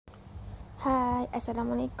Hi,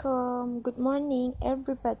 Assalamualaikum. Good morning,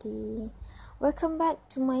 everybody. Welcome back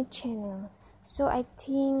to my channel. So I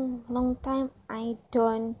think long time I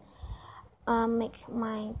don't make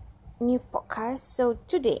my new podcast. So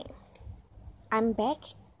today I'm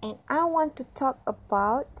back and I want to talk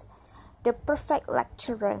about the perfect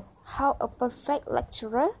lecturer. How a perfect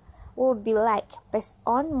lecturer will be like based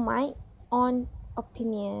on my own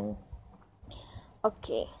opinion.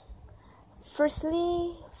 Okay.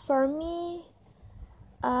 Firstly, for me,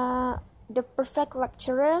 the perfect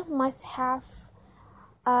lecturer must have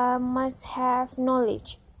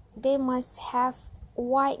knowledge. They must have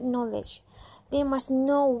wide knowledge. They must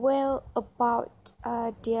know well about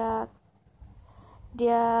their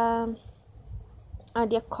their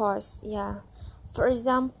course. Yeah. For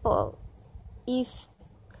example, if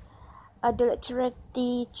the lecturer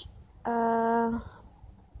teach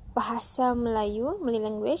bahasa Melayu, Malay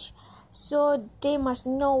language, so they must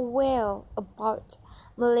know well about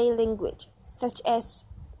Malay language, such as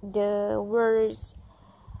the words,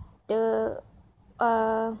 the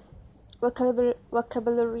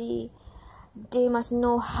vocabulary. They must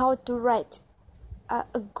know how to write a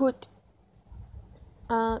good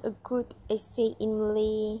essay in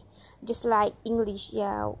Malay, just like English.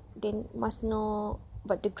 Yeah, they must know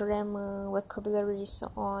about the grammar, vocabulary,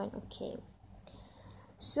 so on. Okay.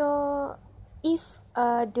 So, if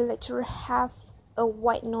the lecturer have a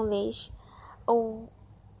wide knowledge, a,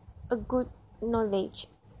 a good knowledge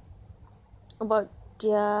about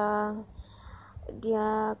their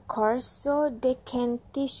course, so they can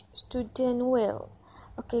teach student well.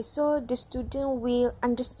 Okay, so the student will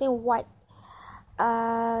understand what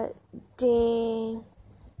they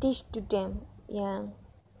teach to them. Yeah.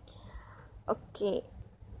 Okay.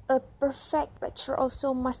 A perfect lecturer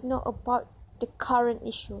also must know about the current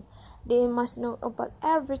issue. They must know about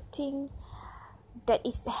everything that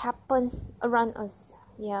is happen around us.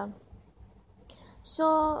 Yeah.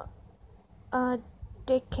 So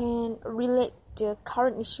they can relate the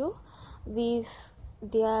current issue with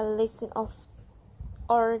their lesson of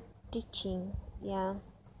or teaching. Yeah.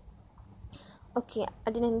 Okay.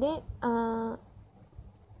 Other than that,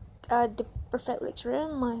 the perfect lecturer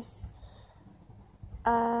must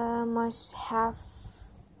have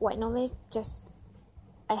wide knowledge, just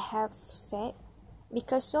I have said,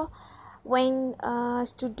 because so when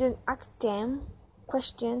student ask them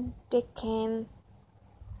question, they can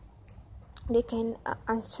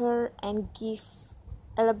answer and give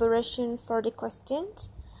elaboration for the questions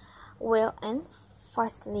well and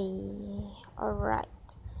fastly.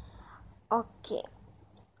 Alright. Okay.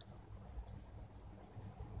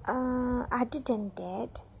 Other than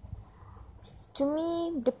that, to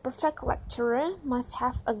me, the perfect lecturer must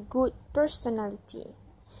have a good personality.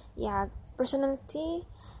 Yeah, personality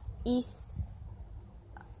is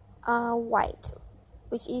wide,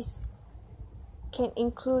 which is can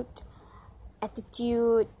include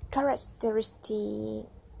attitude, characteristic,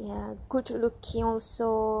 yeah, good looking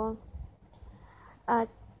also.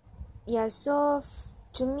 Yeah, so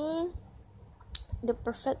to me, the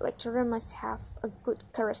perfect lecturer must have a good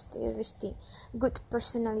characteristic, good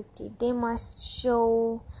personality. They must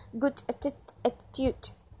show good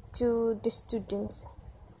attitude to the students.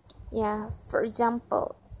 Yeah, for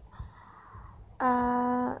example,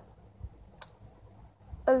 a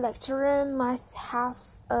lecturer must have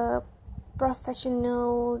a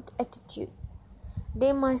professional attitude.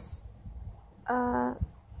 They must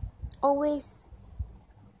always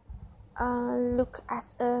look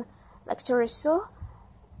as a lecturer, so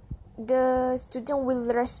the student will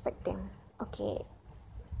respect them. Okay,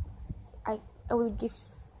 I will give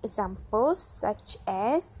examples such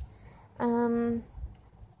as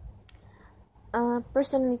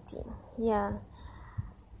personality. Yeah,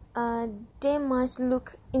 they must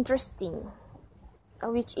look interesting,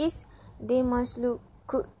 which is they must look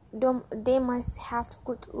good. They must have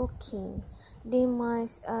good looking. They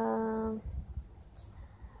must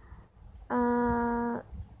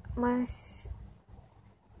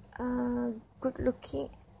good looking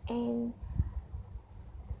and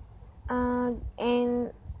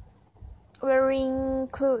wearing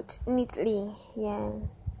clothes neatly. Yeah.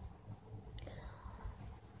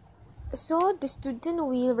 So the student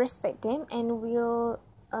will respect them and will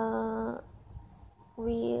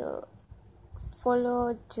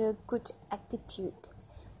follow the good attitude.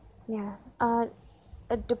 Yeah.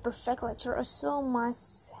 The perfect lecturer also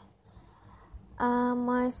must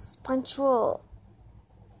punctual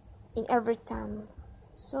in every time.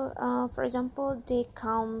 So for example, they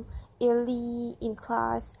come early in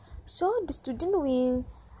class, so the student will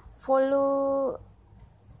follow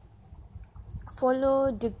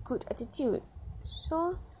the good attitude.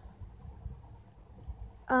 So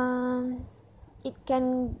it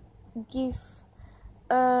can give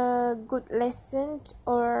a good lesson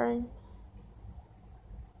or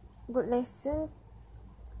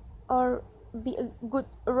be a good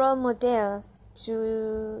role model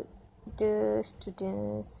to the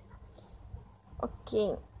students.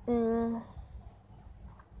 Okay.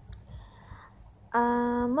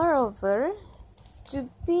 Moreover, to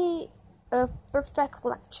be a perfect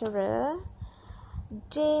lecturer,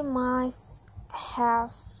 they must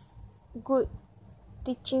have good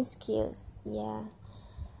teaching skills.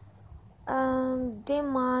 They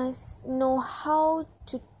must know how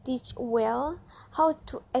to teach well, how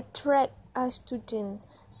to attract a student,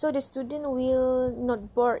 so the student will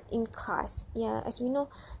not bored in class. As we know,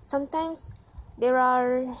 sometimes there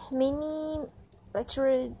are many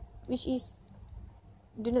lecturers which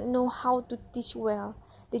do not know how to teach well.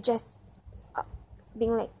 They just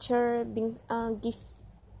being lecture, give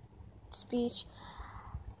speech,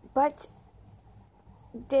 but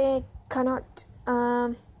they cannot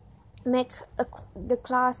make the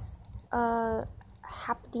class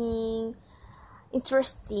happening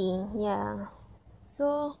interesting.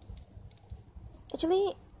 So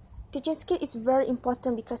actually, teaching skill is very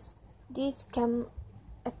important because this can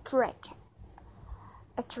attract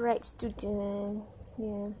student.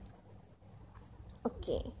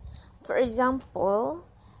 Okay, for example,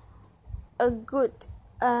 a good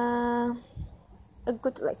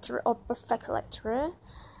lecturer or perfect lecturer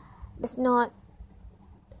does not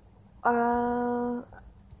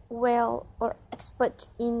well or expert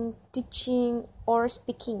in teaching or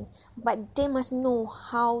speaking, but they must know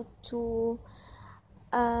how to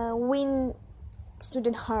win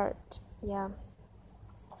student heart.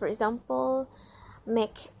 For example,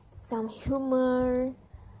 make some humor,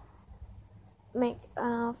 make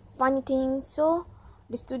funny things, so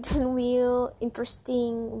the student will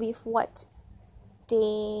interesting with what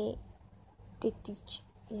they teach.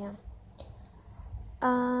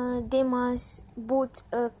 They must build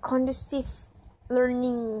a conducive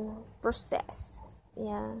learning process.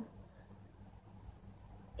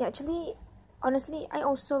 Actually, honestly, I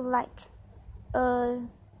also like a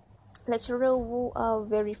lecturer who are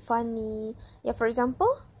very funny. For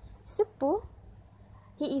example, Sepu,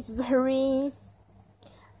 he is very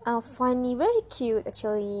funny, very cute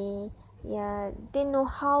actually. They know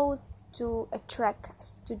how to attract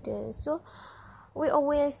students, so we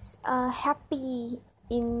always happy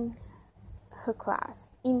in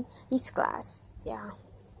his class.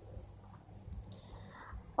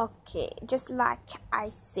 Okay, just like I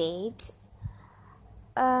said,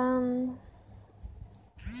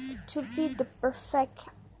 to be the perfect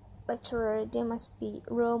lecturer, they must be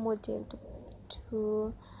role model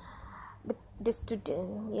to the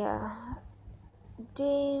student.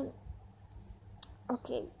 They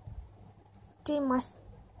must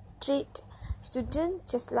treat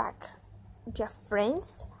students just like their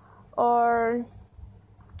friends or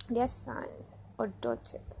their son or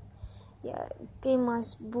daughter. They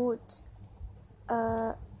must build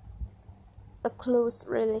a close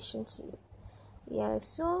relationship.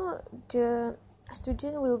 So the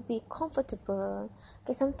student will be comfortable.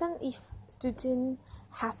 Okay, sometimes if student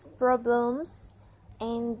have problems,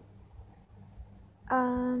 and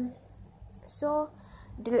so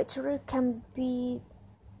the lecturer can be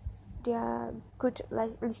their good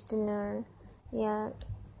listener.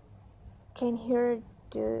 Can hear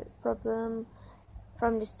the problem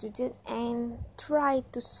from the student and try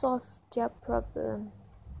to solve their problem.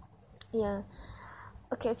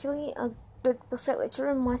 Okay, actually, the perfect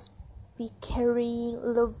lecturer must be caring,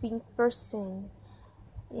 loving person.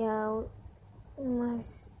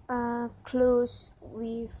 Must close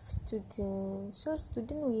with student, so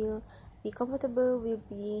student will be comfortable, will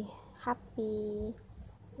be happy.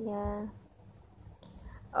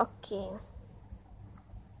 Okay.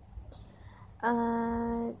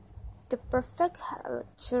 The perfect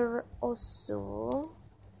lecturer also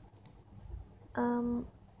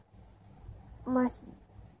must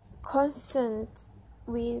concerned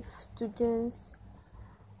with students'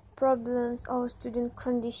 problems or student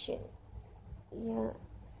condition.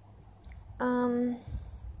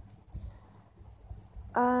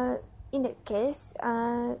 In that case,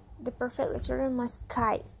 the perfect lecturer must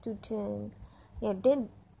guide student. They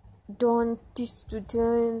don't teach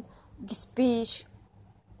student speech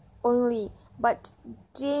only, but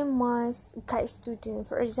they must guide student.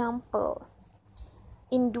 For example,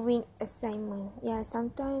 in doing assignment,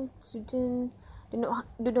 sometimes students do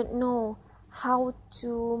not know how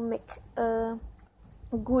to make a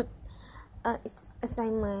good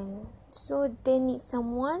assignment, so they need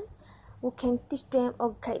someone who can teach them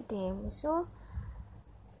or guide them. So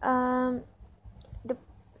the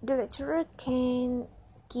the lecturer can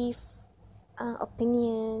give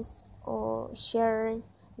opinions or share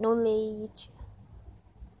knowledge,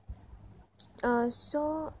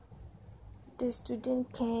 so the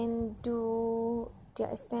student can do their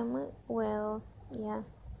assignment well. Yeah.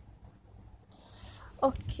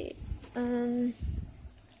 Okay.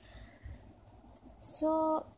 So